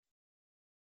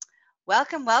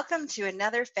Welcome, welcome to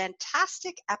another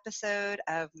fantastic episode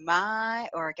of My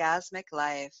Orgasmic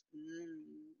Life.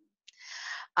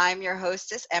 I'm your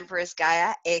hostess, Empress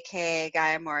Gaia, aka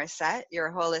Gaia Morissette,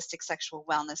 your holistic sexual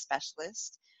wellness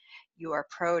specialist, your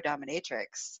pro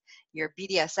dominatrix, your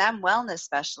BDSM wellness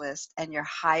specialist, and your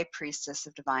high priestess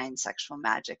of divine sexual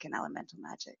magic and elemental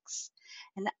magics.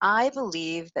 And I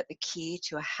believe that the key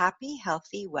to a happy,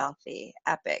 healthy, wealthy,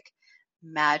 epic,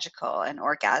 magical, and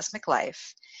orgasmic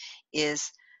life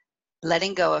is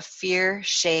letting go of fear,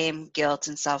 shame, guilt,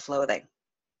 and self-loathing.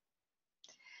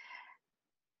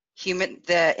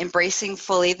 Embracing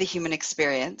fully the human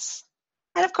experience,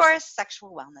 and of course,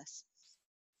 sexual wellness.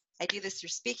 I do this through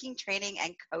speaking, training,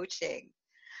 and coaching.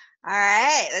 All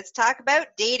right, let's talk about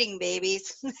dating,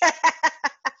 babies.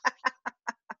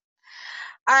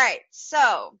 All right,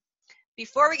 so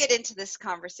before we get into this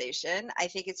conversation, I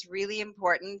think it's really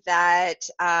important that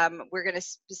we're going to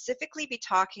specifically be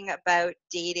talking about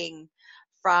dating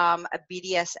from a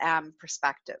BDSM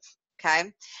perspective.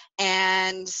 Okay.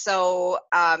 And so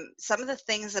some of the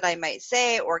things that I might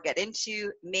say or get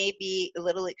into may be a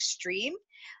little extreme.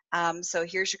 So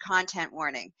here's your content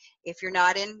warning. If you're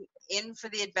not in for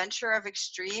the adventure of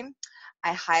extreme,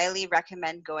 I highly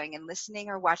recommend going and listening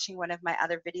or watching one of my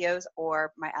other videos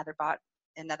or my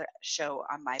another show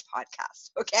on my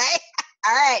podcast. Okay.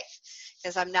 All right.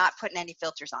 Because I'm not putting any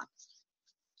filters on.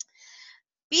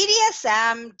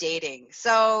 BDSM dating.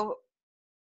 So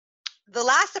the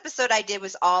last episode I did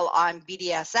was all on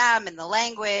BDSM and the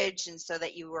language, and so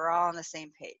that you were all on the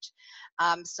same page.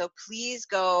 So please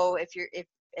go,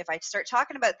 if I start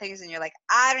talking about things and you're like,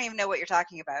 I don't even know what you're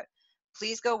talking about,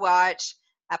 please go watch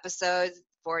episode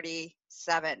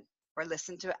 47 or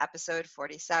listen to episode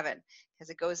 47 because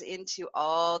it goes into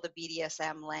all the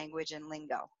BDSM language and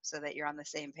lingo so that you're on the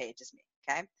same page as me,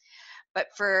 okay? But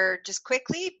for just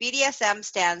quickly, BDSM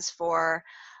stands for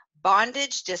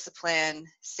bondage, discipline,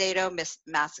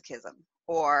 sadomasochism,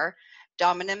 or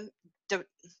dominance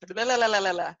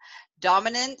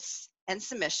and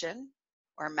submission,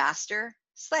 or master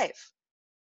slave.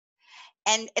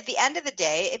 And at the end of the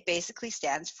day, it basically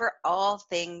stands for all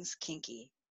things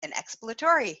kinky and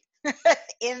exploratory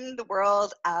in the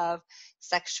world of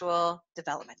sexual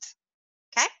development.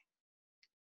 Okay?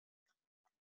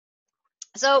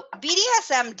 So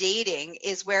BDSM dating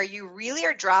is where you really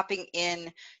are dropping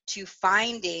in to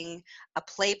finding a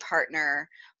play partner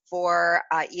for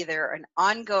either an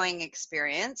ongoing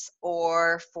experience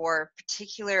or for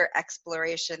particular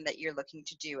exploration that you're looking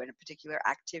to do and a particular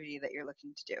activity that you're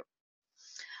looking to do.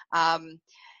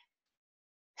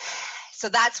 So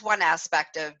that's one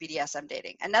aspect of BDSM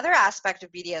dating. Another aspect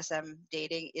of BDSM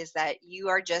dating is that you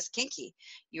are just kinky.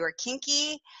 You are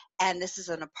kinky, and this is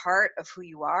a part of who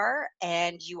you are,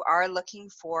 and you are looking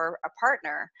for a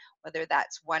partner, whether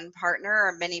that's one partner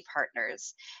or many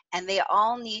partners. And they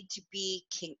all need to be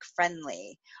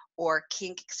kink-friendly or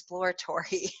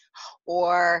kink-exploratory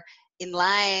or in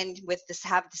line with this,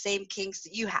 have the same kinks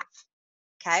that you have,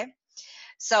 okay?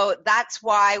 So that's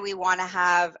why we want to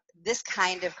have this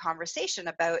kind of conversation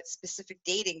about specific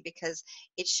dating, because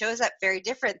it shows up very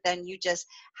different than you just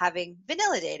having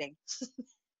vanilla dating.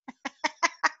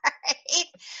 Right?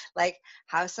 Like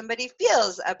how somebody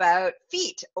feels about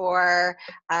feet or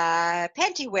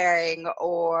panty wearing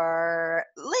or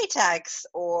latex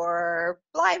or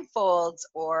blindfolds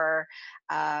or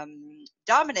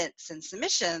dominance and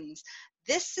submissions.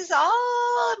 This is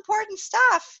all important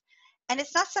stuff. And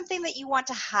it's not something that you want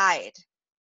to hide.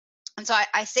 And so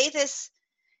I say this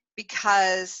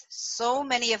because so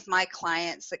many of my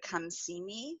clients that come see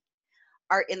me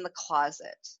are in the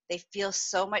closet. They feel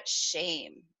so much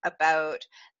shame about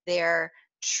their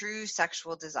true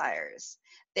sexual desires.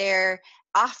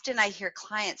 Often I hear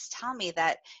clients tell me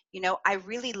that, I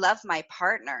really love my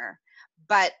partner,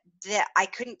 but I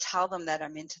couldn't tell them that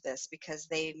I'm into this because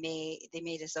they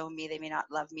may disown me, they may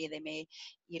not love me, they may,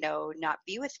 not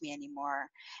be with me anymore.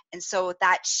 And so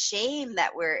that shame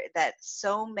that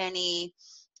so many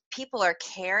people are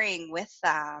carrying with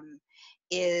them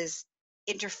is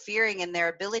interfering in their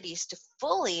abilities to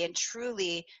fully and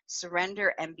truly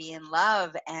surrender and be in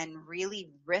love and really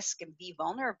risk and be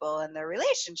vulnerable in their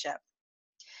relationship.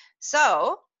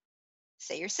 So,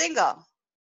 say you're single.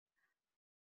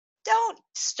 Don't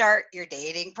start your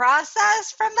dating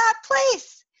process from that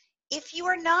place. If you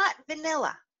are not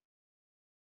vanilla,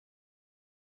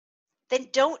 then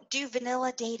don't do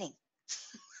vanilla dating.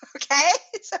 Okay?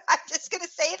 So I'm just going to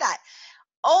say that.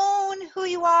 Own who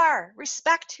you are,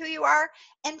 respect who you are,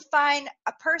 and find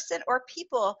a person or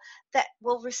people that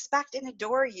will respect and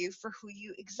adore you for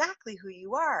exactly who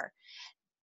you are.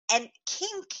 And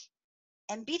kink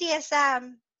and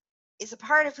BDSM is a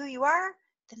part of who you are,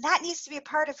 then that needs to be a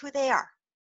part of who they are.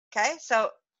 Okay? So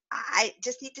I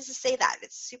just need to say that.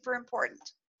 It's super important.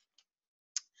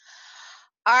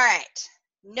 All right.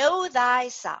 Know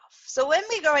thyself. So when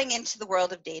we're going into the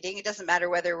world of dating, it doesn't matter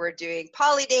whether we're doing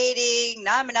poly dating,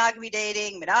 non-monogamy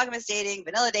dating, monogamous dating,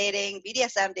 vanilla dating,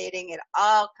 BDSM dating, it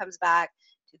all comes back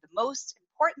to the most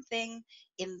important thing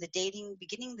in the dating,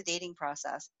 beginning the dating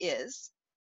process is,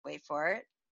 wait for it,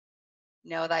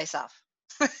 know thyself.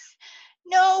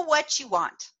 Know what you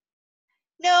want.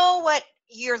 Know what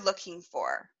you're looking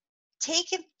for.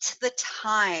 Take it to the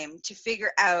time to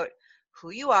figure out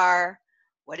who you are,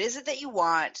 what is it that you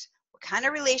want, what kind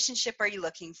of relationship are you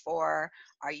looking for?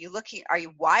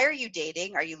 Why are you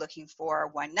dating? Are you looking for a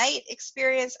one night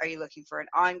experience? Are you looking for an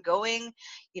ongoing,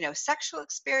 sexual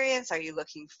experience? Are you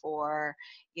looking for,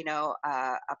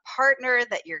 a partner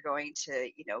that you're going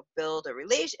to, build a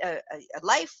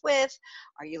life with?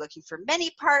 Are you looking for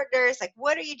many partners? Like,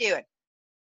 what are you doing?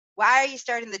 Why are you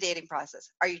starting the dating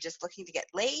process? Are you just looking to get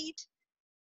laid?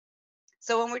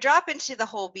 So when we drop into the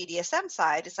whole BDSM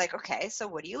side, it's like, okay, so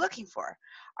what are you looking for?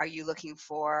 Are you looking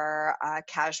for a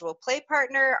casual play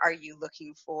partner? Are you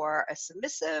looking for a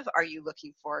submissive? Are you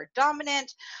looking for a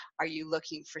dominant? Are you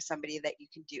looking for somebody that you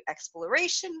can do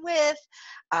exploration with?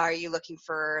 Are you looking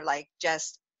for like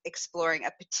just exploring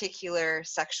a particular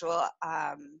sexual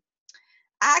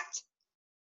act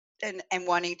and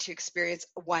wanting to experience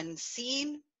one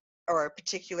scene or a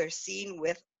particular scene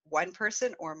with one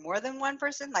person or more than one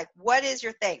person? Like, what is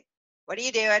your thing? What are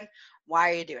you doing? Why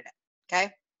are you doing it?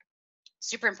 Okay?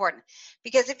 Super important.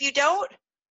 Because if you don't,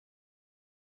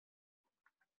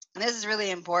 and this is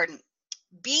really important,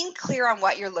 being clear on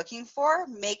what you're looking for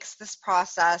makes this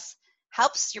process,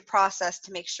 helps your process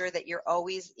to make sure that you're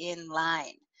always in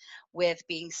line with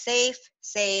being safe,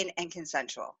 sane, and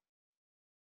consensual.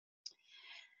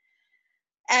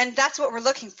 And that's what we're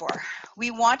looking for. We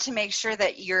want to make sure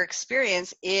that your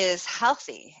experience is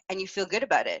healthy and you feel good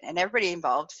about it and everybody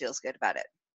involved feels good about it.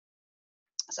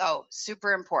 So,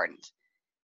 super important.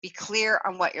 Be clear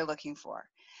on what you're looking for.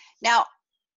 Now,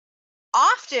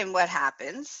 often what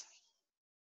happens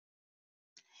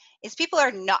is people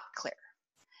are not clear.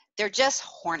 They're just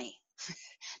horny.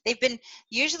 They've been,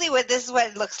 usually this is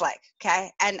what it looks like,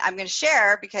 okay? And I'm going to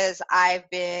share because I've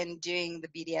been doing the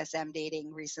BDSM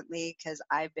dating recently because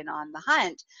I've been on the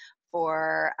hunt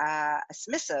for a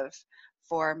submissive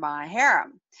for my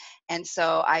harem. And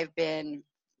so I've been,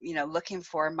 looking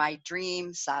for my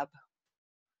dream sub.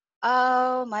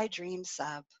 Oh, my dream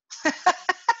sub.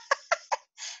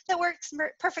 That works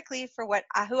perfectly for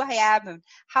who I am and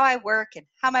how I work and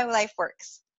how my life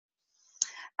works.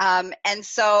 And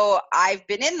so I've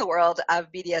been in the world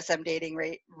of BDSM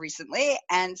dating recently,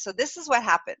 and so this is what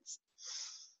happens.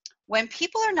 When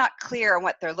people are not clear on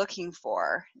what they're looking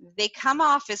for, they come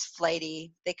off as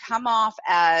flighty, they come off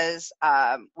as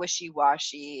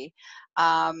wishy-washy,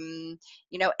 and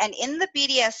in the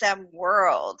BDSM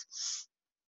world,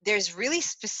 there's really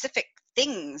specific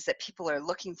things that people are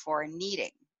looking for and needing.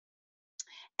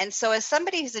 And so as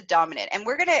somebody who's a dominant, and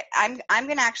I'm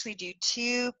gonna actually do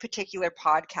two particular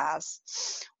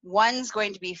podcasts. One's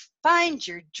going to be Find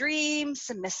Your Dream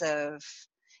Submissive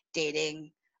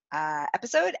Dating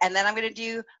episode, and then I'm gonna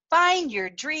do Find Your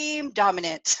Dream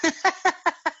Dominant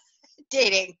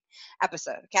Dating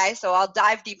episode. Okay, so I'll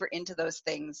dive deeper into those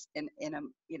things in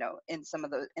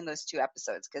those two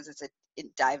episodes because it's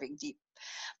diving deep.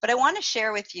 But I want to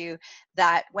share with you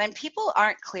that when people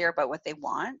aren't clear about what they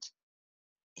want,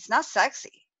 it's not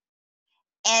sexy.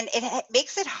 And it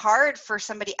makes it hard for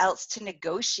somebody else to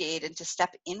negotiate and to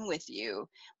step in with you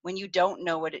when you don't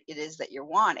know what it is that you're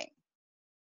wanting.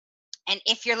 And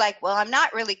if you're like, well, I'm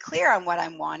not really clear on what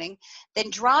I'm wanting, then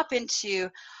drop into,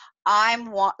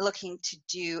 looking to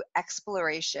do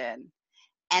exploration.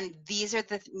 And these are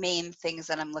the main things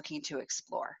that I'm looking to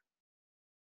explore.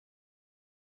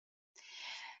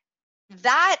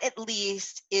 That at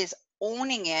least is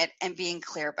owning it and being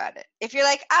clear about it. If you're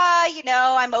like,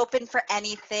 I'm open for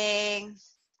anything.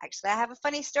 Actually, I have a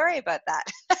funny story about that.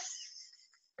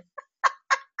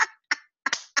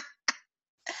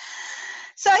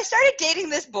 So I started dating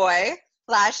this boy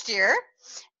last year,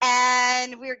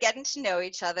 and we were getting to know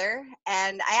each other.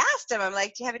 And I asked him, I'm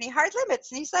like, do you have any hard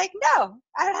limits? And he's like, no,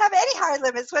 I don't have any hard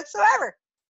limits whatsoever.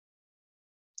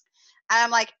 And I'm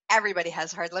like, everybody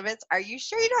has hard limits. Are you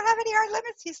sure you don't have any hard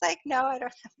limits? He's like, no, I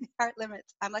don't have any hard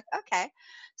limits. I'm like, okay.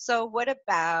 So what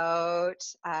about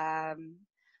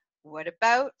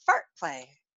fart play?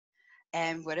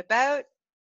 And what about,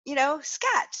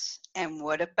 scat? And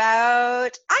what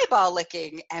about eyeball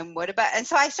licking? And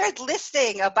so I started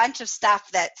listing a bunch of stuff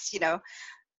that's,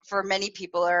 for many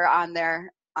people are on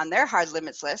their hard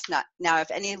limits list. Not now,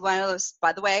 if any one of those,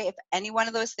 by the way, if any one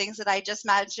of those things that I just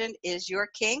mentioned is your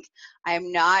kink, I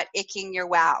am not icking your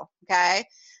wow. Okay,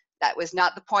 that was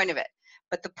not the point of it.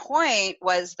 But the point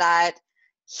was that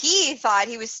he thought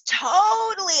he was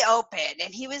totally open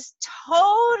and he was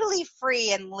totally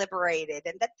free and liberated,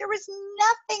 and that there was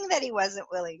nothing that he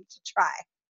wasn't willing to try.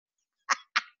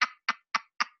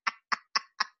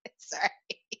 Sorry.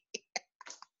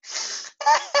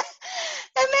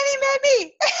 And then he met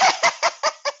me.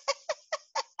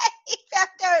 He found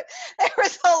out there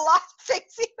was a lot of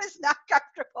things he was not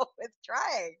comfortable with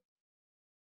trying.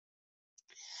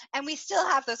 And we still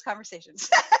have those conversations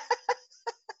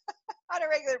on a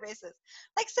regular basis.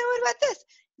 Like, so what about this?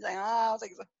 He's like, oh, I don't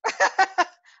think so.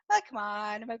 Like, come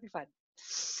on, it might be fun.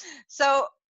 So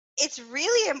it's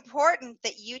really important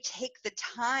that you take the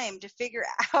time to figure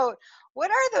out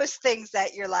what are those things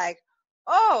that you're like,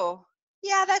 oh,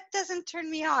 yeah, that doesn't turn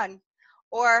me on.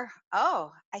 Or,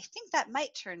 oh, I think that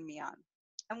might turn me on.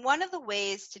 And one of the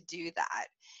ways to do that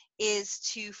is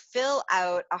to fill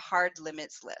out a hard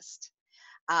limits list.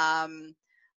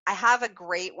 I have a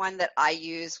great one that I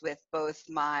use with both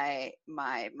my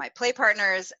play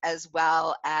partners as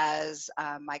well as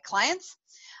my clients.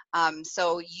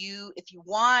 So if you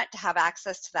want to have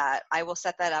access to that, I will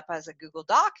set that up as a Google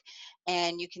Doc,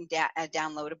 and you can a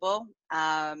downloadable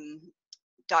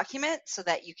document so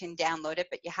that you can download it,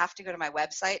 but you have to go to my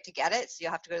website to get it. So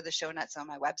you'll have to go to the show notes on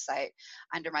my website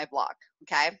under my blog,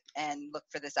 okay, and look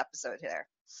for this episode here.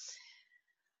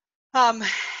 And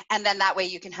then that way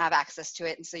you can have access to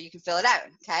it, and so you can fill it out,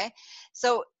 okay?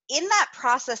 So in that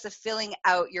process of filling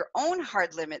out your own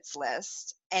hard limits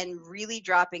list and really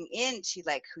dropping into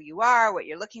like who you are, what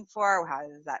you're looking for, how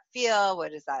does that feel,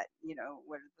 what is that,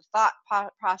 what are the thought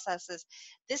processes,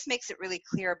 this makes it really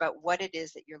clear about what it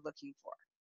is that you're looking for.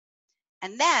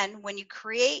 And then when you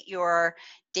create your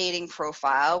dating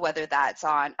profile, whether that's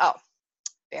on,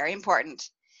 very important,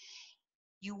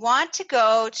 you want to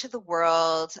go to the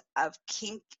world of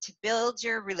kink to build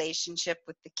your relationship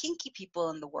with the kinky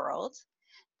people in the world.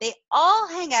 They all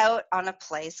hang out on a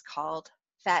place called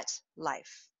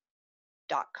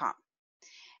FetLife.com.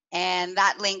 And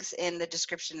that link's in the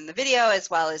description in the video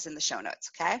as well as in the show notes,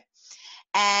 okay?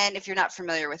 And if you're not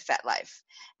familiar with FetLife.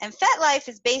 And FetLife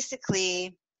is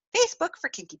basically Facebook for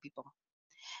kinky people.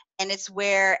 And it's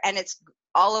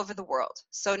all over the world.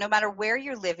 So no matter where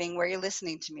you're living, where you're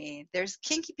listening to me, there's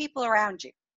kinky people around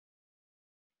you.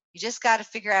 You just got to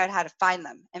figure out how to find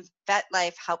them. And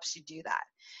FetLife helps you do that.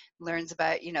 Learns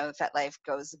about, FetLife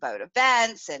goes about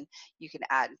events, and you can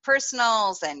add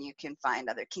personals, and you can find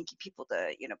other kinky people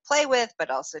to, play with,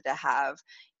 but also to have,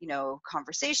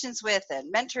 conversations with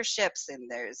and mentorships,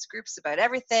 and there's groups about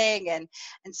everything. And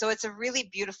so it's a really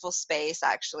beautiful space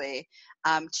actually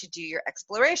to do your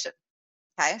exploration.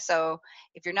 Okay, so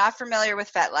if you're not familiar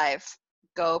with FetLife,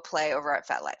 go play over at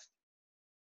FetLife.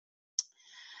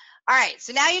 All right,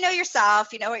 so now you know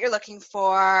yourself, you know what you're looking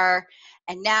for,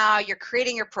 and now you're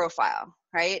creating your profile,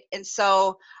 right? And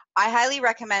so I highly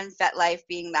recommend FetLife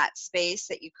being that space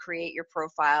that you create your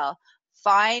profile.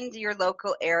 Find your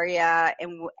local area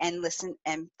and listen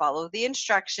and follow the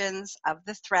instructions of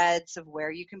the threads of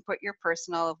where you can put your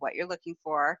personal, of what you're looking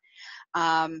for,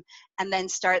 and then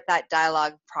start that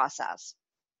dialogue process.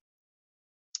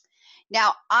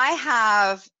 Now,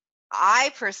 I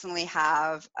personally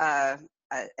have a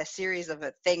series of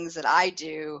things that I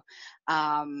do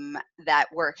that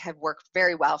have worked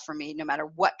very well for me, no matter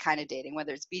what kind of dating,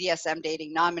 whether it's BDSM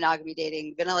dating, non-monogamy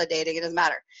dating, vanilla dating, it doesn't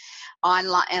matter, in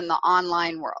the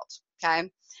online world,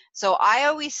 okay? So I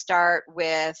always start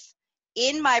with,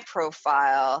 in my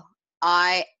profile,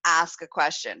 I ask a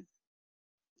question.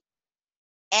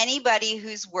 Anybody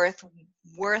who's worth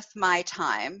my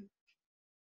time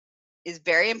is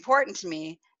very important to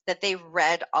me that they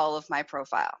read all of my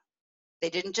profile.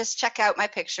 They didn't just check out my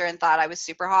picture and thought I was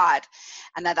super hot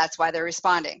and that's why they're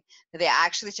responding. They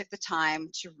actually took the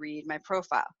time to read my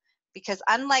profile. Because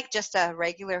unlike just a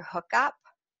regular hookup,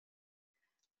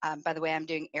 by the way, I'm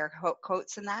doing air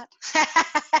quotes in that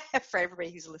for everybody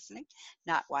who's listening,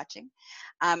 not watching.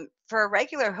 For a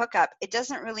regular hookup, it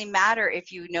doesn't really matter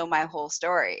if you know my whole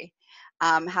story.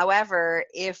 However,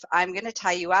 if I'm going to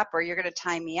tie you up or you're going to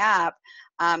tie me up,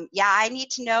 I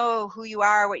need to know who you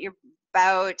are, what you're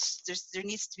about. There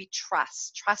needs to be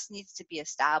trust. Trust needs to be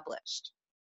established.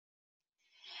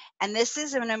 And this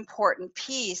is an important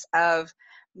piece of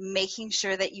making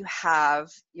sure that you have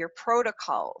your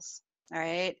protocols, all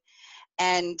right?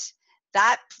 And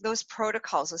those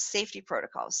protocols, those safety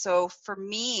protocols. So for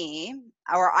me,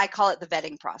 or I call it the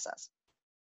vetting process.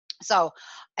 So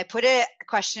I put a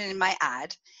question in my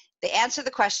ad. They answer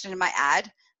the question in my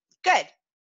ad. Good.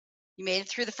 You made it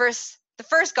through the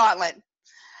first gauntlet.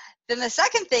 Then the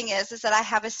second thing is that I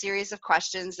have a series of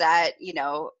questions that,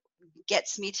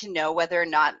 gets me to know whether or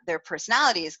not their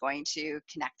personality is going to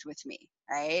connect with me,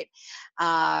 right?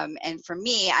 And for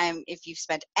me, if you've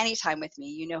spent any time with me,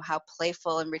 you know how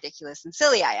playful and ridiculous and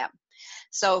silly I am.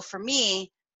 So for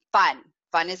me, fun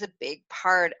is a big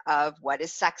part of what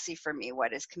is sexy for me,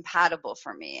 what is compatible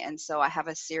for me. And so I have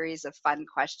a series of fun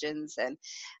questions and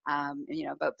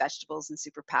about vegetables and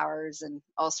superpowers and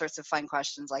all sorts of fun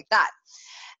questions like that.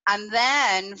 And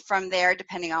then from there,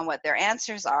 depending on what their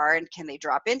answers are and can they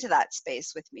drop into that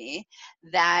space with me,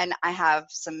 then I have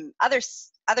some other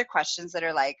questions that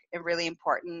are like really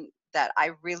important, that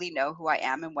I really know who I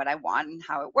am and what I want and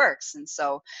how it works. And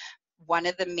so one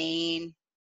of the main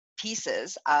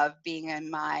pieces of being in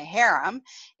my harem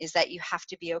is that you have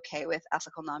to be okay with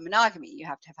ethical non-monogamy. You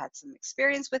have to have had some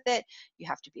experience with it. You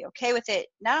have to be okay with it.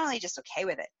 Not only just okay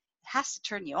with it, it has to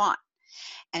turn you on.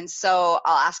 And so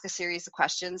I'll ask a series of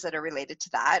questions that are related to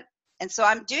that. And so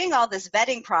I'm doing all this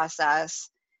vetting process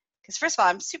because, first of all,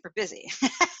 I'm super busy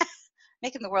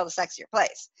making the world a sexier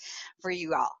place for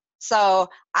you all. So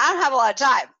I don't have a lot of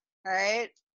time, all right?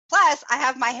 Plus, I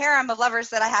have my harem of lovers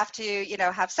that I have to,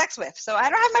 have sex with. So I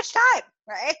don't have much time,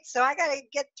 right? So I got to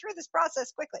get through this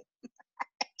process quickly.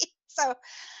 So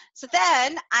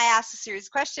then I ask a series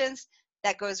of questions.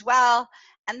 That goes well.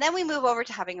 And then we move over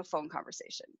to having a phone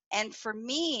conversation. And for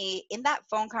me, in that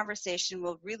phone conversation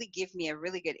will really give me a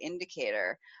really good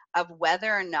indicator of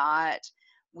whether or not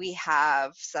we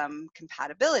have some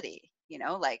compatibility.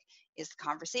 Like, is the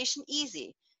conversation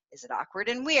easy? Is it awkward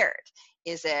and weird?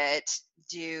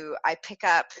 Do I pick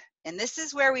up? And this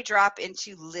is where we drop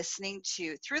into listening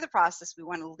to, through the process, we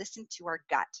want to listen to our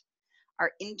gut,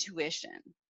 our intuition.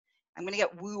 I'm going to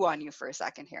get woo on you for a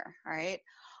second here, all right?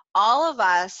 All of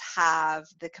us have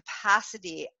the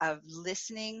capacity of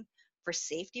listening for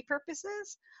safety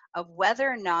purposes of whether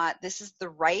or not this is the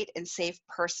right and safe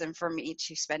person for me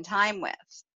to spend time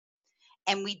with.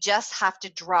 And we just have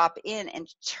to drop in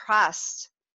and trust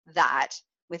that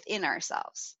within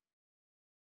ourselves.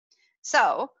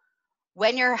 So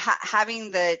when you're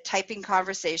having the typing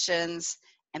conversations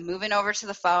and moving over to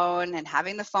the phone and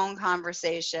having the phone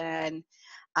conversation,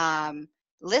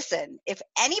 listen, if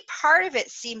any part of it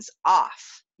seems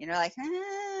off, like,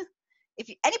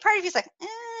 any part of you is like,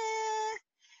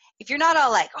 if you're not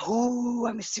all like, oh,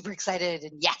 I'm super excited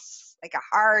and yes, like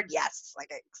a hard yes, like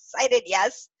an excited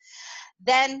yes,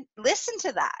 then listen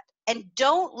to that and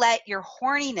don't let your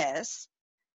horniness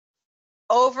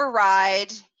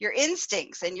override your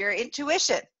instincts and your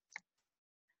intuition,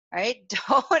 right?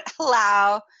 Don't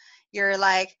allow your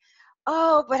like,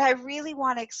 oh, but I really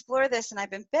want to explore this and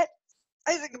I've been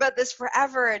I think about this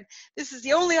forever and this is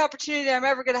the only opportunity I'm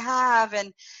ever going to have,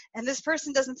 and this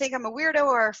person doesn't think I'm a weirdo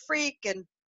or a freak, and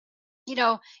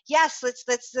yes, let's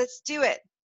do it.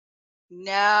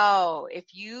 No, if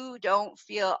you don't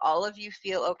feel, all of you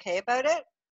feel okay about it,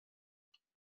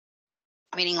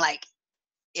 meaning like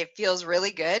it feels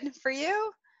really good for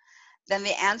you, then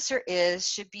the answer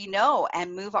should be no,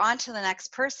 and move on to the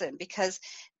next person, because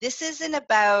this isn't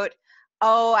about,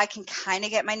 oh, I can kind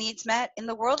of get my needs met. In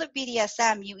the world of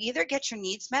BDSM, you either get your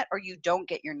needs met or you don't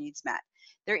get your needs met.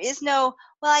 There is no,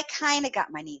 well, I kind of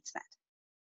got my needs met.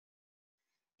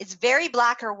 It's very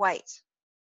black or white.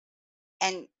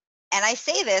 And I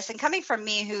say this, and coming from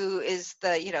me, who is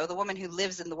the woman who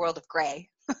lives in the world of gray,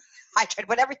 I tried to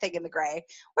put everything in the gray.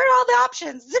 Where are all the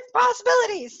options, the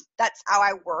possibilities? That's how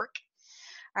I work.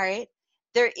 All right.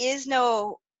 There is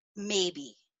no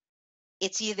maybe.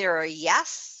 It's either a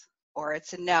yes or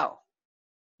it's a no.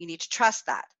 You need to trust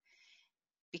that,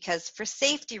 because for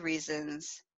safety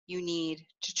reasons, you need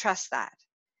to trust that.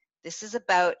 This is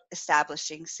about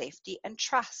establishing safety and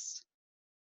trust.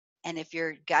 And if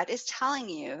your gut is telling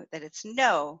you that it's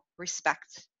no,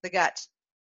 respect the gut.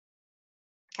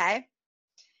 Okay?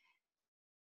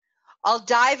 I'll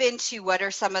dive into what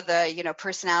are some of the,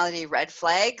 personality red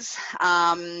flags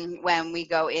when we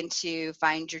go into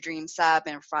Find Your Dream Sub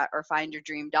or Find Your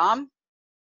Dream Dom.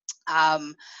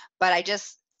 But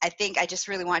I think I just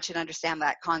really want you to understand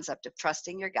that concept of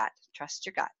trusting your gut. Trust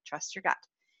your gut. Trust your gut.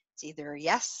 It's either a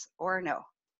yes or a no.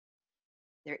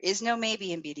 There is no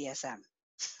maybe in BDSM.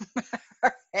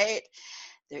 Right?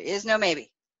 There is no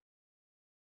maybe.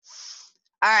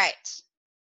 All right.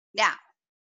 Now,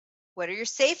 what are your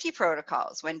safety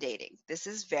protocols when dating? This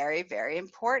is very, very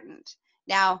important.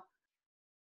 Now,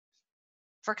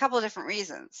 for a couple of different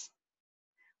reasons.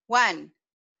 One,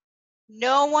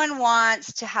 no one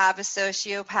wants to have a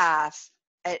sociopath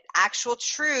an actual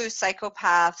true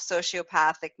psychopath,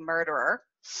 sociopathic murderer,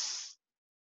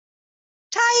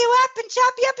 tie you up and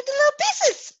chop you up into little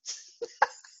pieces.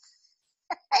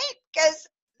 Right? Because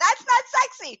that's not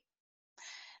sexy.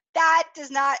 That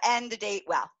does not end the date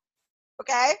well.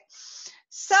 Okay?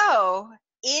 So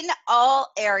in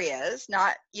all areas,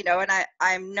 not, and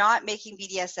I'm not making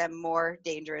BDSM more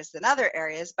dangerous than other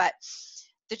areas, but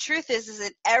the truth is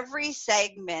in every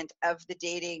segment of the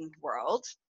dating world,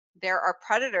 there are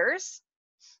predators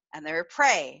and there are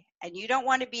prey, and you don't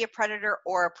want to be a predator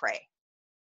or a prey.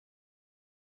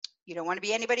 You don't want to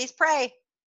be anybody's prey,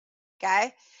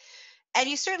 okay? And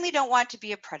you certainly don't want to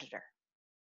be a predator.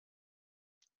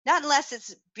 Not unless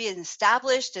it's been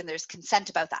established and there's consent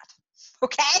about that,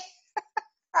 okay?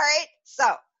 All right,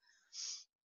 so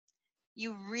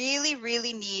you really,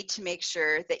 really need to make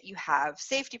sure that you have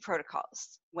safety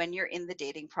protocols when you're in the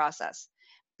dating process,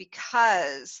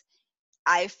 because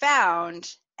I found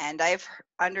and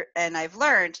I've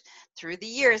learned through the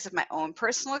years of my own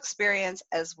personal experience,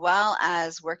 as well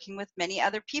as working with many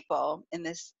other people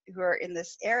who are in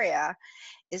this area,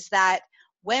 is that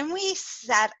when we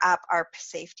set up our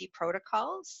safety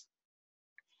protocols,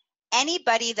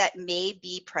 anybody that may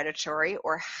be predatory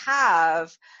or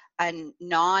have a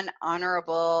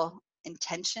non-honorable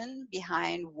intention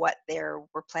behind what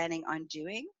we're planning on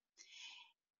doing,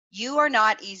 you are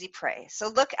not easy prey.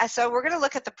 So we're going to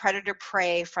look at the predator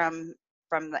prey from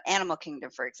the animal kingdom,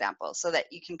 for example, so that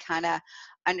you can kind of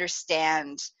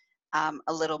understand a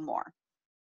little more.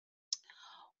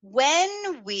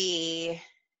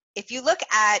 If you look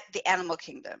at the animal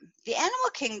kingdom,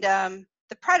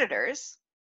 the predators,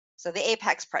 so the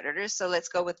apex predators, so let's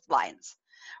go with lions,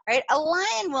 right? A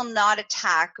lion will not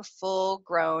attack a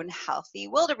full-grown, healthy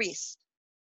wildebeest.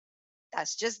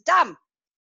 That's just dumb.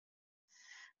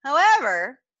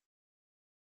 However,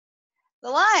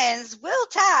 the lions will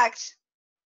attack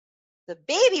the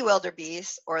baby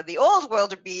wildebeest or the old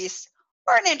wildebeest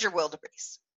or an injured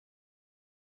wildebeest.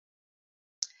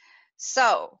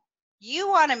 So you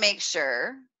want to make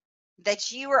sure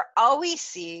that you are always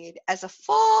seen as a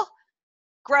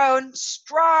full-grown,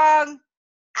 strong,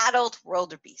 adult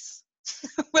wildebeest.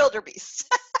 Wildebeest.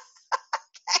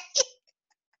 Okay?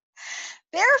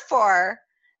 Therefore,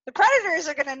 the predators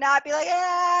are going to not be like,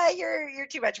 you're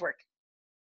too much work.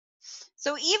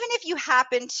 So even if you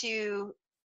happen to,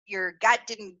 your gut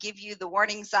didn't give you the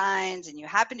warning signs and you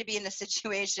happen to be in a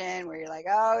situation where you're like,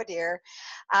 oh dear,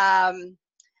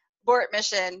 abort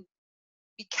mission,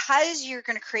 because you're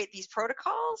going to create these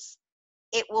protocols,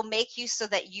 it will make you so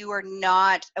that you are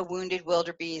not a wounded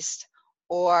wildebeest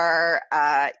or,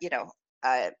 a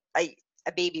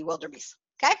baby wildebeest,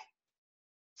 okay?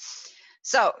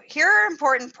 So here are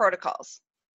important protocols.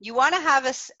 You want to have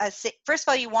first of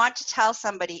all, you want to tell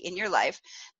somebody in your life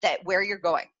that where you're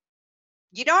going.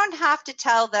 You don't have to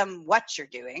tell them what you're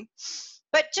doing,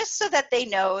 but just so that they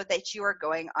know that you are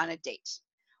going on a date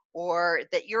or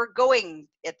that you're going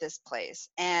at this place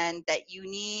and that you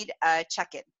need a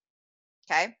check-in,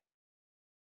 okay?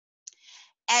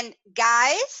 And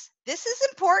guys, this is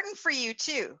important for you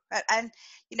too. And,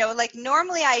 like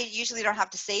normally I usually don't have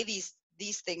to say these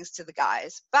things to the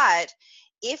guys, but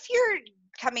if you're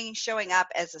showing up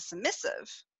as a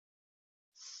submissive,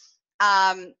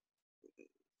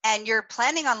 and you're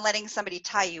planning on letting somebody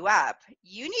tie you up,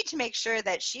 you need to make sure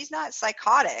that she's not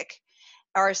psychotic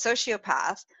or a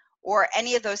sociopath or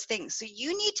any of those things. So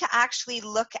you need to actually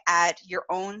look at your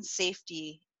own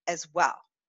safety as well,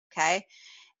 okay?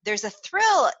 There's a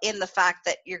thrill in the fact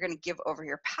that you're going to give over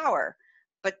your power,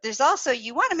 but there's also,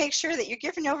 you want to make sure that you're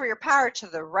giving over your power to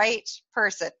the right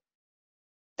person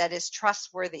that is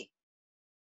trustworthy.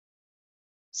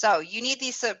 So you need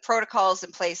these protocols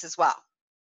in place as well.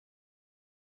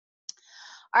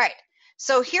 All right,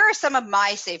 so here are some of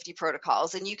my safety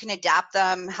protocols, and you can adapt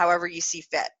them however you see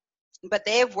fit. But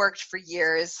they have worked for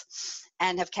years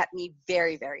and have kept me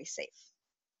very, very safe.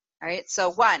 All right,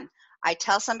 so 1, I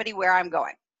tell somebody where I'm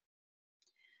going.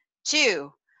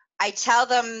 2, I tell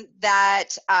them that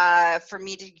for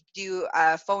me to do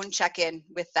a phone check-in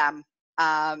with them,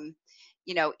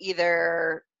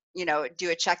 either, do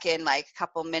a check-in like a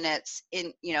couple minutes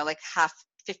in, like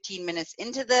 15 minutes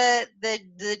into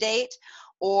the date,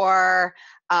 or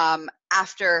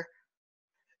after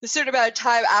a certain amount of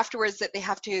time afterwards that they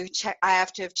have to check. I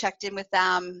have to have checked in with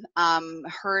them,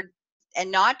 heard, and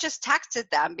not just texted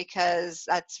them, because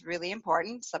that's really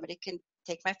important. Somebody can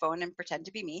take my phone and pretend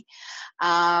to be me.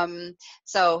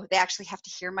 So they actually have to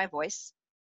hear my voice.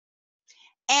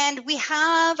 And we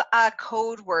have a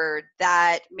code word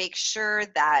that makes sure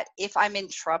that if I'm in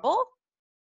trouble,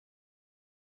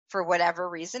 for whatever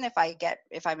reason, if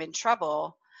I'm in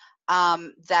trouble,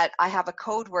 that I have a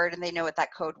code word and they know what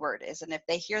that code word is. And if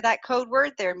they hear that code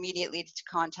word, they're immediately to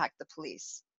contact the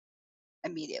police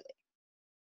immediately.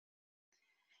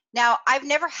 Now, I've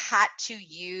never had to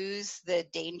use the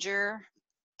danger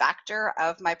factor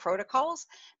of my protocols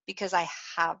because I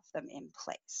have them in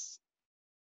place.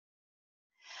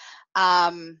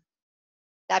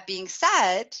 That being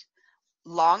said,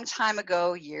 long time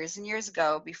ago, years and years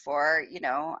ago, before,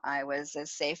 I was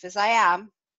as safe as I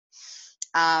am,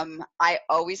 I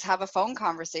always have a phone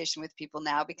conversation with people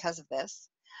now because of this.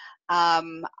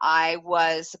 I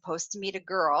was supposed to meet a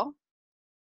girl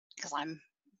because I'm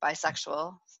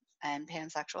bisexual and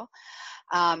pansexual.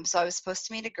 So I was supposed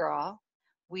to meet a girl.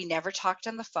 We never talked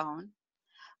on the phone.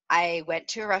 I went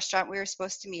to a restaurant we were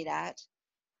supposed to meet at.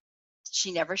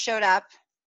 She never showed up.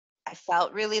 I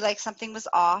felt really like something was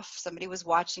off. Somebody was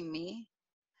watching me.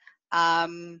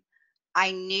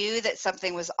 I knew that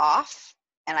something was off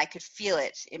and I could feel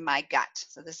it in my gut.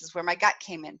 So this is where my gut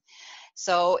came in.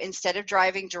 So instead of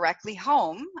driving directly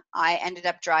home, I ended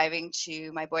up driving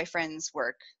to my boyfriend's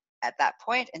work at that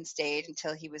point and stayed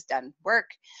until he was done work.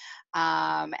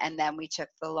 And then we took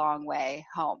the long way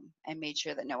home and made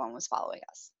sure that no one was following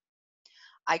us.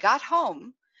 I got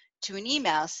home to an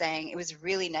email saying, "It was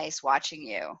really nice watching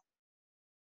you.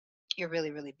 You're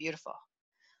really, really beautiful."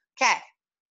 Okay.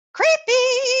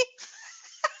 Creepy.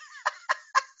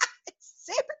 It's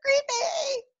super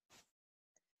creepy.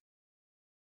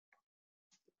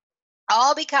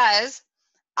 All because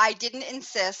I didn't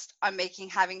insist on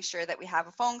having sure that we have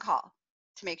a phone call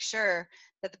to make sure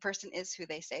that the person is who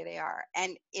they say they are.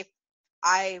 And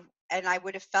I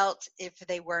would have felt if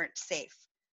they weren't safe.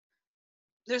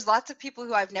 There's lots of people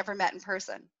who I've never met in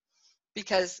person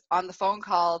because on the phone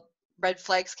call, red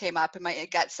flags came up and my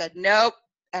gut said, nope.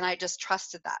 And I just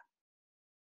trusted that.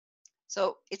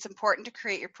 So it's important to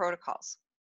create your protocols.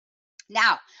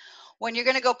 Now, when you're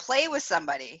going to go play with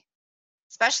somebody,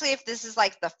 especially if this is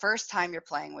like the first time you're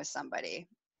playing with somebody,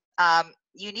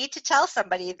 you need to tell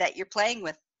somebody that you're playing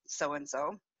with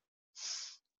so-and-so.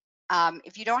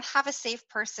 If you don't have a safe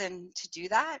person to do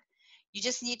that, you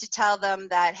just need to tell them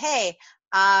that, hey,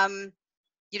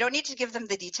 you don't need to give them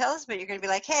the details, but you're going to be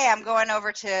like, hey, I'm going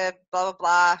over to blah, blah,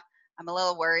 blah. I'm a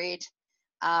little worried.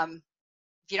 If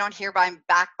you don't hear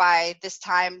back by this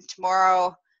time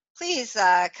tomorrow, please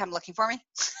come looking for me.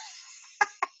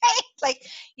 Like,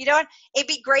 it'd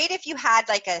be great if you had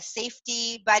like a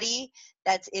safety buddy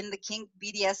that's in the kink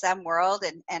BDSM world,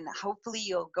 and hopefully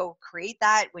you'll go create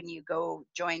that when you go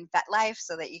join FetLife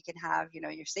so that you can have,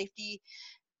 your safety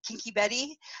kinky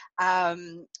buddy.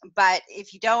 But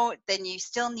if you don't, then you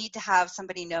still need to have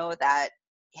somebody know that,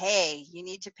 hey, you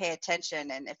need to pay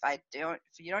attention. And if I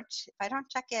don't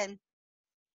check in,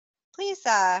 please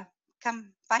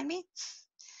come find me.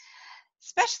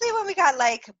 Especially when we got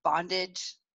like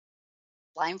bondage,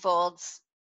 blindfolds,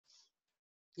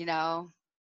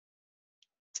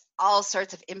 all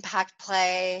sorts of impact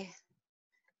play.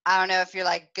 I don't know if you're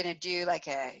like going to do like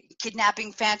a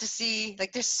kidnapping fantasy.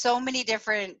 Like there's so many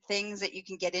different things that you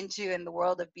can get into in the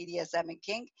world of BDSM and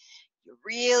kink. You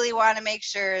really want to make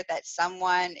sure that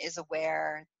someone is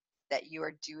aware that you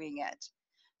are doing it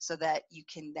so that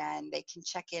they can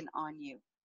check in on you.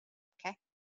 Okay?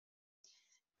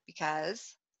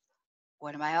 Because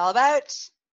what am I all about?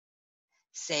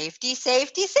 Safety,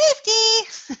 safety,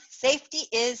 safety. Safety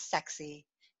is sexy.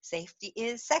 Safety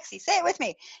is sexy. Say it with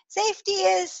me. Safety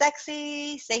is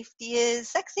sexy. Safety is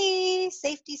sexy.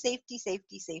 Safety, safety,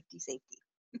 safety, safety, safety.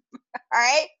 All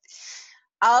right?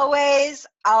 Always,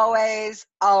 always,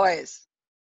 always.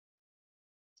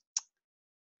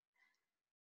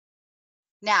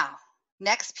 Now,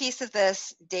 next piece of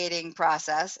this dating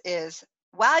process is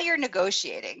while you're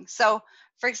negotiating. So,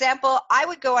 for example, I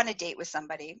would go on a date with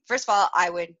somebody. First of all, I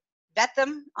would vet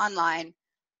them online,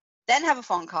 then have a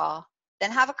phone call,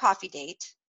 then have a coffee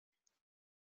date.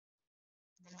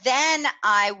 Then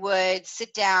I would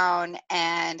sit down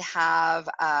and have,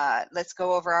 let's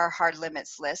go over our hard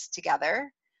limits list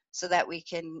together so that we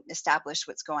can establish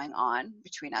what's going on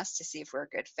between us to see if we're a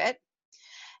good fit.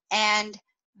 And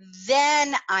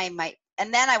then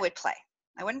I would play.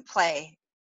 I wouldn't play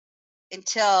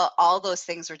until all those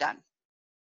things are done.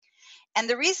 And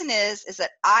the reason is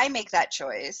that I make that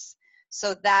choice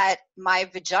so that my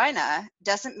vagina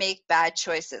doesn't make bad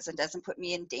choices and doesn't put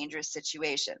me in dangerous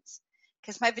situations.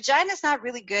 Because my vagina is not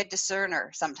really good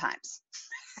discerner sometimes.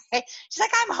 She's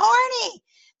like, I'm horny.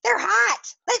 They're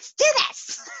hot. Let's do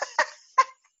this.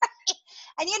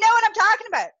 And you know what I'm talking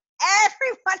about.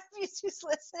 every one of you who's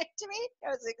listening to me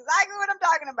knows exactly what I'm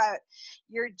talking about.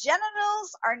 Your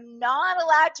genitals are not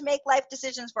allowed to make life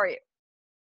decisions for you.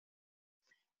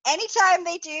 Anytime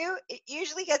they do, it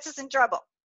usually gets us in trouble.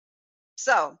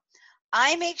 So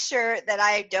I make sure that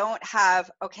I don't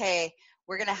have, okay,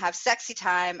 we're going to have sexy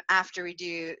time after we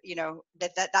do,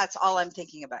 that's all I'm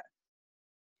thinking about.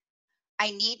 I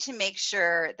need to make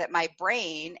sure that my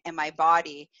brain and my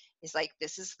body is like,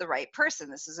 this is the right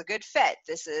person. This is a good fit.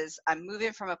 I'm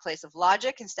moving from a place of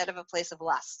logic instead of a place of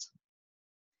lust.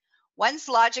 Once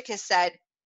logic has said,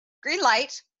 green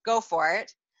light, go for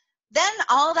it, then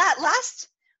all that lust,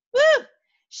 woo,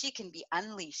 she can be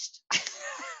unleashed.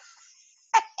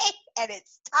 And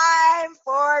it's time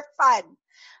for fun.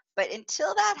 But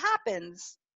until that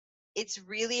happens, it's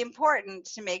really important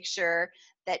to make sure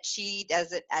that she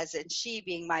does it, as in she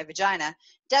being my vagina,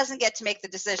 doesn't get to make the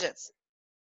decisions.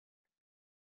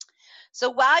 So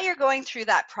while you're going through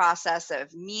that process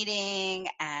of meeting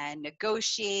and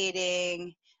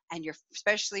negotiating, and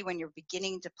especially when you're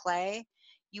beginning to play,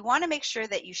 you want to make sure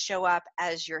that you show up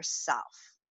as yourself,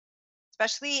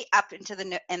 especially up into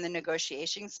the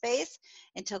negotiation space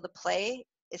until the play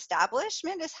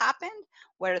establishment has happened.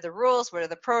 What are the rules? What are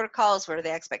the protocols? What are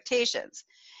the expectations?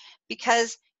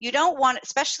 Because you don't want,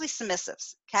 especially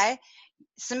submissives, okay?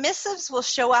 Submissives will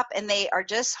show up and they are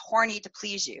just horny to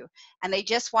please you. And they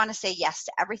just want to say yes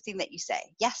to everything that you say.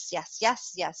 Yes, yes,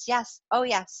 yes, yes, yes. Oh,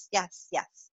 yes, yes,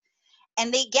 yes.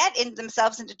 And they get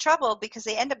themselves into trouble because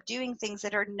they end up doing things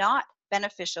that are not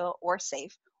beneficial or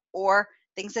safe, or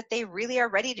things that they really are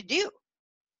ready to do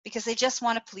because they just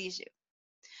want to please you.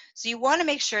 So you want to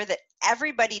make sure that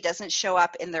everybody doesn't show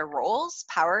up in their roles,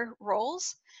 power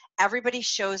roles. Everybody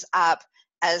shows up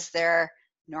as their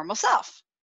normal self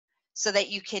so that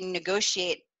you can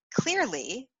negotiate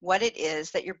clearly what it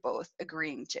is that you're both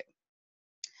agreeing to.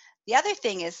 The other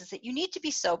thing is that you need to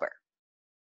be sober,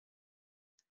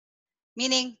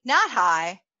 meaning not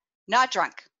high, not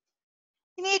drunk.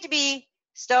 You need to be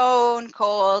stone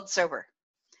cold sober,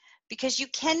 because you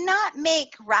cannot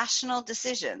make rational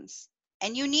decisions,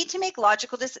 and you need to make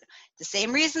logical decisions. The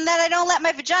same reason that I don't let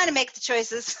my vagina make the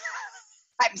choices.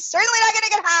 I'm certainly not going to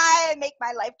get high and make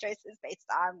my life choices based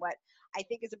on what I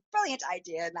think is a brilliant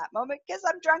idea in that moment because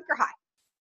I'm drunk or high.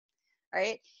 All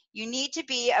right? You need to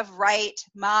be of right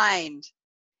mind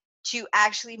to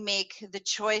actually make the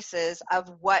choices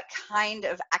of what kind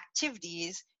of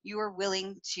activities you are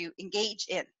willing to engage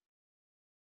in.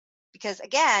 Because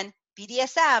again,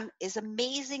 BDSM is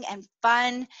amazing and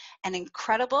fun and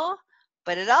incredible,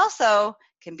 but it also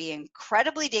can be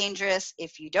incredibly dangerous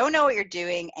if you don't know what you're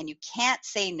doing and you can't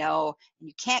say no and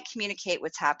you can't communicate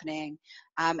what's happening,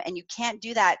 and you can't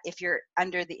do that if you're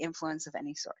under the influence of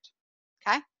any sort.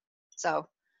 Okay? So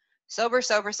sober,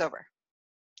 sober, sober.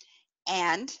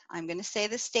 And I'm going to say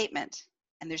this statement,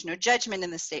 and there's no judgment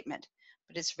in this statement,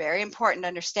 but it's very important to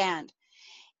understand.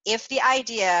 If the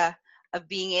idea of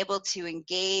being able to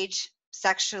engage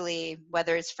sexually,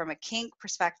 whether it's from a kink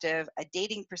perspective, a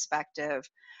dating perspective,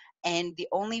 and the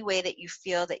only way that you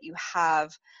feel that you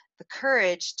have the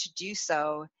courage to do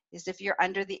so is if you're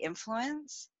under the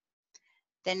influence,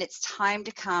 then it's time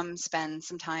to come spend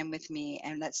some time with me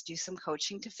and let's do some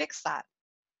coaching to fix that.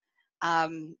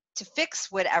 To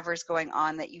fix whatever's going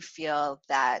on that you feel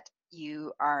that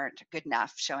you aren't good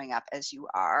enough showing up as you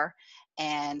are,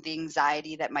 and the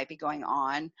anxiety that might be going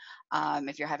on,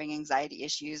 if you're having anxiety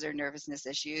issues or nervousness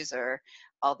issues or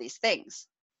all these things.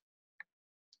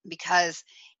 Because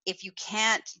if you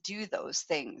can't do those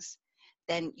things,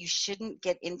 then you shouldn't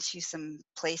get into some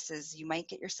places. You might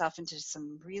get yourself into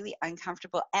some really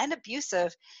uncomfortable and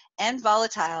abusive and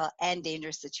volatile and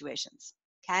dangerous situations.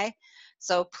 Okay?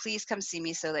 So please come see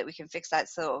me so that we can fix that.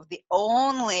 So the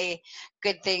only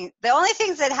things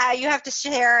that you have to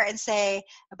share and say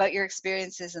about your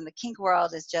experiences in the kink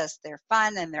world is just they're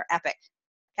fun and they're epic.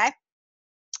 Okay?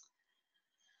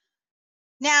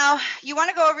 Now, you want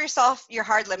to go over your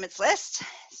hard limits list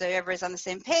so everybody's on the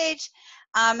same page.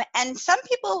 And some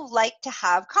people like to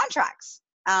have contracts.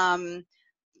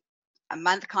 A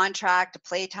month contract, a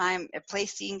play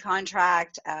scene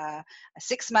contract, a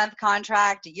 6-month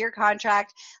contract, a year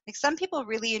contract. Like, some people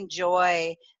really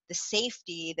enjoy the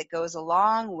safety that goes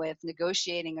along with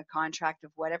negotiating a contract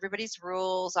of what everybody's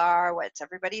rules are, what's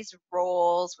everybody's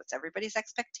roles, what's everybody's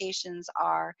expectations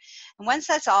are. And once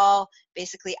that's all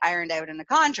basically ironed out in a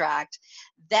contract,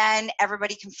 then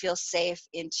everybody can feel safe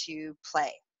into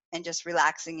play and just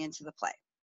relaxing into the play.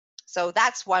 So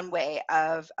that's one way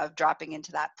of dropping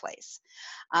into that place.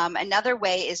 Another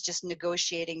way is just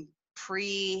negotiating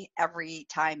every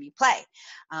time you play.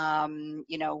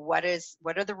 You know, what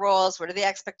are the roles? What are the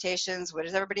expectations? What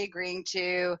is everybody agreeing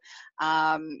to?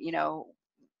 You know,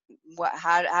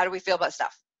 how do we feel about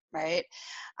stuff, right?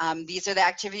 These are the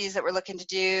activities that we're looking to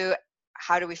do.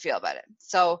 How do we feel about it?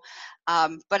 So,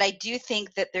 but I do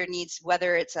think that there needs,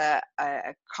 whether it's a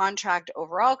contract,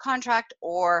 overall contract,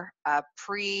 or a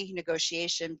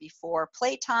pre-negotiation before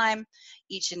playtime,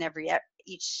 each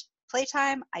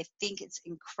playtime, I think it's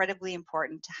incredibly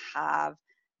important to have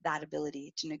that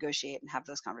ability to negotiate and have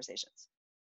those conversations.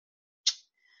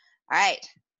 All right.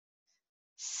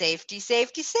 Safety,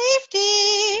 safety,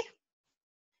 safety.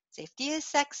 Safety is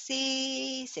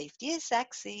sexy. Safety is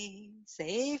sexy.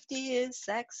 Safety is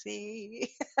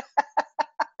sexy.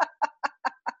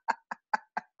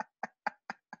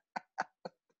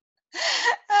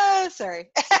 Oh, sorry.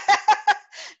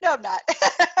 No, I'm not.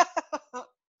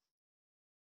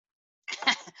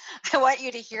 I want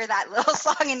you to hear that little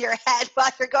song in your head while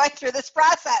you're going through this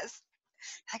process.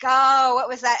 Like, oh, what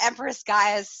was that Empress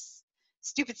Gaia's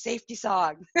stupid safety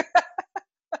song?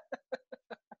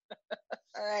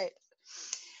 All right.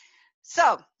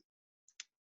 So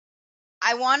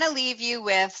I want to leave you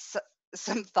with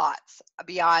some thoughts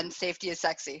beyond safety is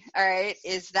sexy. All right.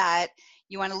 Is that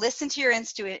you want to listen to your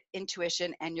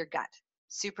intuition and your gut.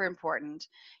 Super important.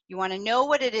 You want to know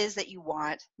what it is that you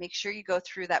want. Make sure you go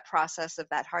through that process of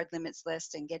that hard limits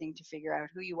list and getting to figure out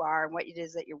who you are and what it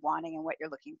is that you're wanting and what you're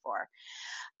looking for.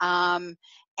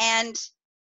 And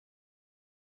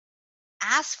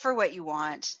ask for what you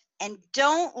want, and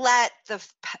don't let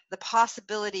the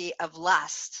possibility of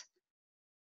lust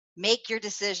make your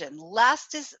decision.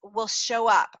 Lust will show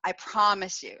up, I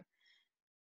promise you.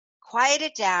 Quiet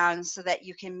it down so that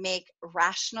you can make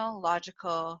rational,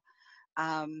 logical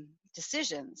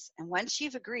decisions. And once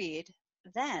you've agreed,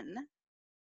 then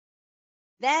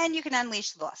you can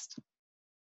unleash the lust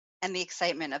and the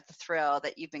excitement of the thrill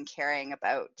that you've been carrying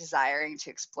about desiring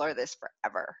to explore this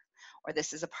forever, or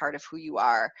this is a part of who you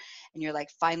are, and you're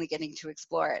like finally getting to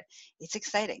explore it. It's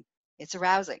exciting. It's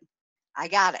arousing. I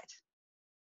got it,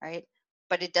 right?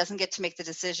 But it doesn't get to make the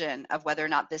decision of whether or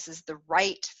not this is the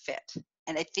right fit.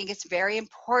 And I think it's very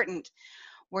important.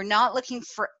 We're not looking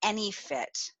for any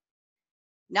fit.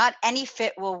 Not any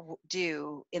fit will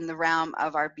do in the realm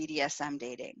of our BDSM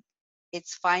dating.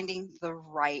 It's finding the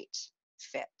right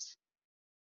fit.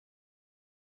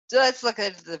 So let's look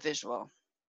at the visual.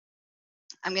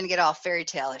 I'm going to get all fairy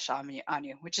tale-ish on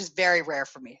you, which is very rare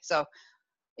for me. So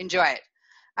enjoy it.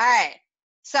 All right.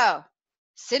 So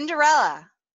Cinderella.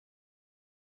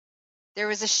 There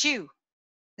was a shoe.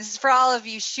 This is for all of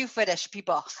you shoe fetish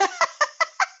people.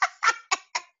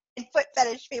 And foot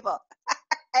fetish people.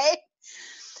 Right?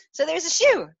 So there's a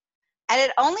shoe, and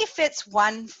it only fits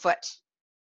 1 foot.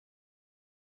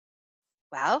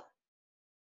 Well,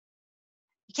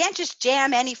 you can't just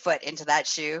jam any foot into that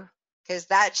shoe, because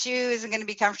that shoe isn't going to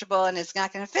be comfortable and it's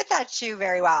not going to fit that shoe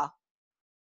very well.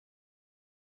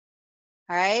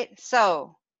 All right?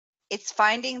 So it's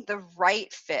finding the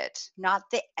right fit, not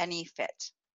the any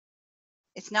fit.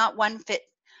 It's not one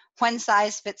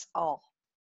size fits all.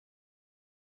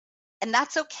 And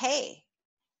that's okay.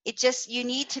 It just, you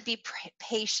need to be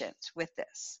patient with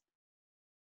this.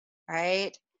 All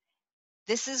right?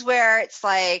 This is where it's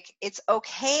like, it's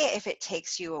okay if it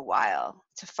takes you a while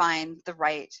to find the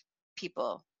right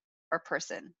people or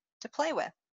person to play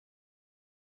with.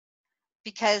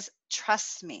 Because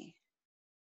trust me,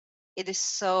 it is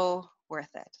so worth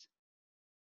it.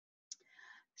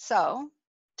 So,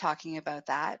 talking about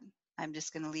that, I'm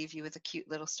just going to leave you with a cute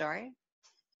little story.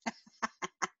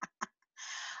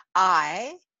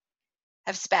 I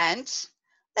have spent,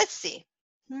 let's see,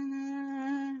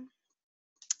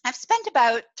 I've spent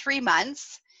about 3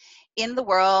 months in the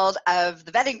world of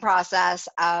the vetting process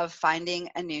of finding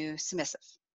a new submissive.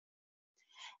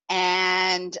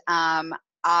 And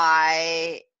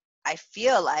I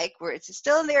feel like it's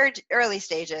still in the early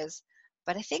stages,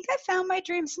 but I think I found my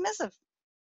dream submissive.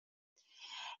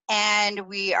 And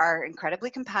we are incredibly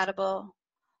compatible.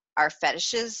 Our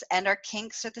fetishes and our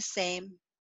kinks are the same.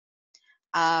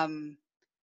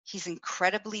 He's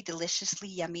incredibly deliciously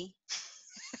yummy.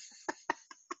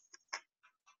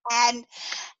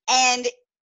 and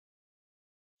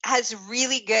has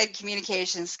really good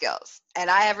communication skills. And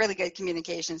I have really good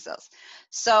communication skills.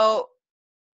 So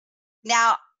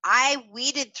now I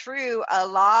weeded through a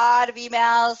lot of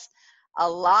emails, a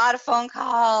lot of phone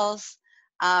calls.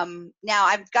 Now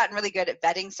I've gotten really good at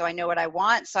vetting, so I know what I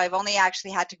want. So I've only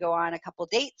actually had to go on a couple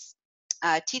dates,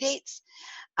 tea dates.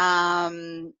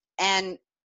 And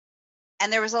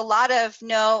there was a lot of,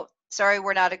 no, sorry,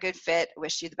 we're not a good fit.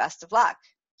 Wish you the best of luck.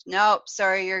 Nope,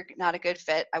 sorry, you're not a good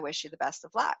fit. I wish you the best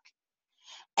of luck.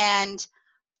 And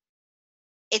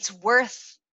it's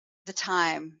worth the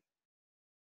time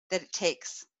that it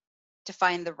takes to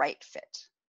find the right fit.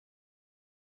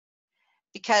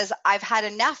 Because I've had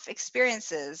enough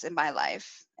experiences in my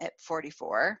life at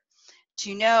 44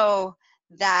 to know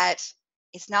that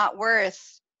it's not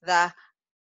worth the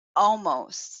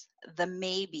almost, the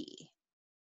maybe.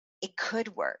 It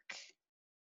could work.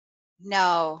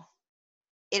 No,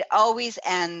 it always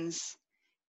ends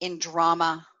in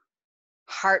drama,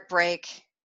 heartbreak,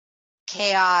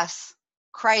 chaos,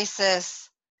 crisis.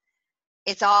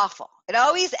 It's awful. It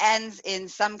always ends in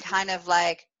some kind of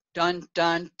like dun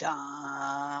dun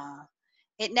dun.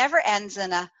 It never ends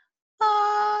in a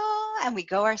oh, and we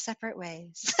go our separate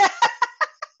ways.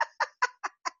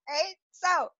 Right?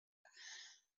 So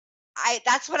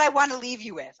that's what I want to leave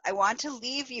you with. I want to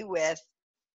leave you with,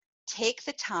 take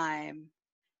the time.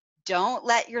 Don't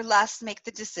let your lust make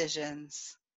the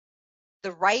decisions.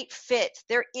 The right fit,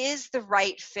 there is the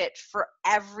right fit for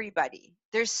everybody.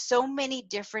 There's so many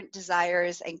different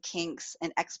desires and kinks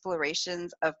and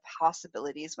explorations of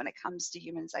possibilities when it comes to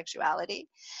human sexuality,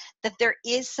 that there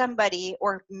is somebody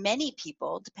or many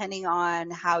people, depending on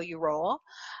how you roll,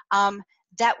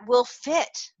 that will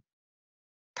fit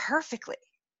perfectly.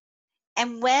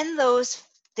 And when those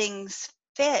things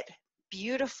fit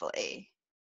beautifully,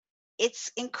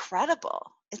 it's incredible.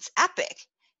 It's epic.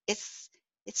 It's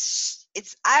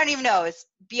I don't even know. It's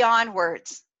beyond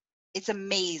words. It's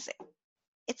amazing.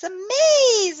 It's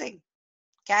amazing.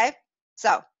 Okay?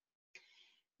 So,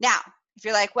 now, if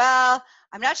you're like, well,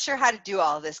 I'm not sure how to do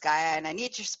all of this, Gaia, and I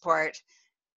need your support,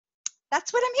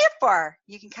 that's what I'm here for.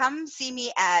 You can come see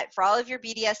me for all of your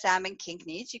BDSM and kink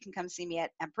needs, you can come see me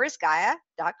at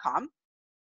empressgaia.com.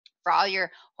 For all your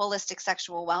holistic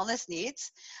sexual wellness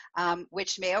needs,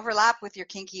 which may overlap with your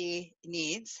kinky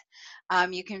needs,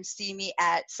 you can see me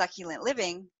at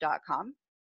succulentliving.com.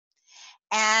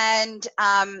 And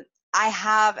I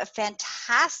have a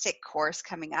fantastic course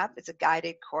coming up. It's a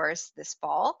guided course this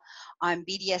fall on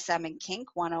BDSM and Kink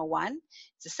 101.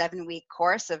 It's a 7-week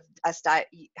course of us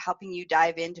helping you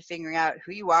dive into figuring out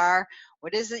who you are,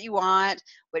 what is it you want,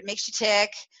 what makes you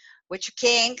tick, what's your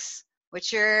kinks,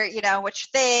 what's your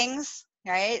things,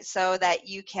 right? So that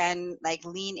you can like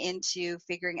lean into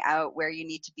figuring out where you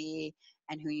need to be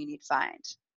and who you need to find.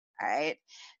 All right.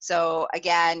 So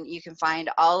again, you can find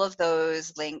all of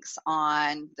those links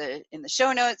in the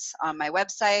show notes on my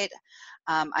website,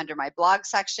 under my blog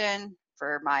section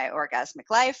for my orgasmic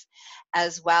life,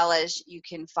 as well as you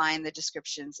can find the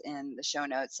descriptions in the show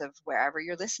notes of wherever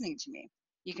you're listening to me.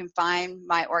 You can find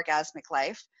my orgasmic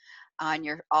life on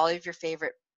all of your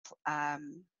favorite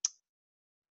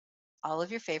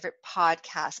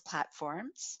podcast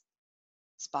platforms,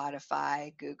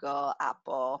 Spotify, Google,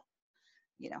 Apple,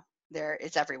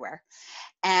 it's everywhere.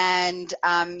 And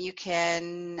you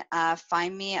can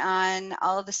find me on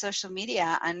all of the social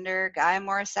media under Gaia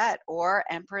Morissette or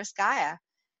Empress Gaia.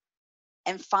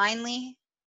 And finally,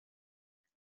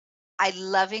 I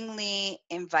lovingly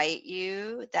invite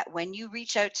you that when you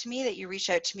reach out to me, that you reach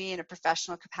out to me in a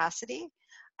professional capacity.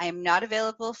 I am not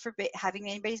available for having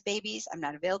anybody's babies. I'm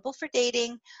not available for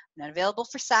dating. I'm not available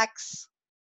for sex.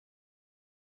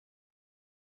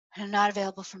 And I'm not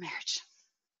available for marriage.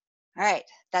 All right,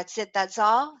 that's it. That's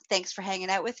all. Thanks for hanging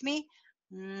out with me.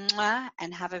 Mwah,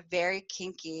 and have a very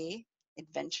kinky,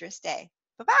 adventurous day.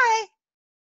 Bye-bye.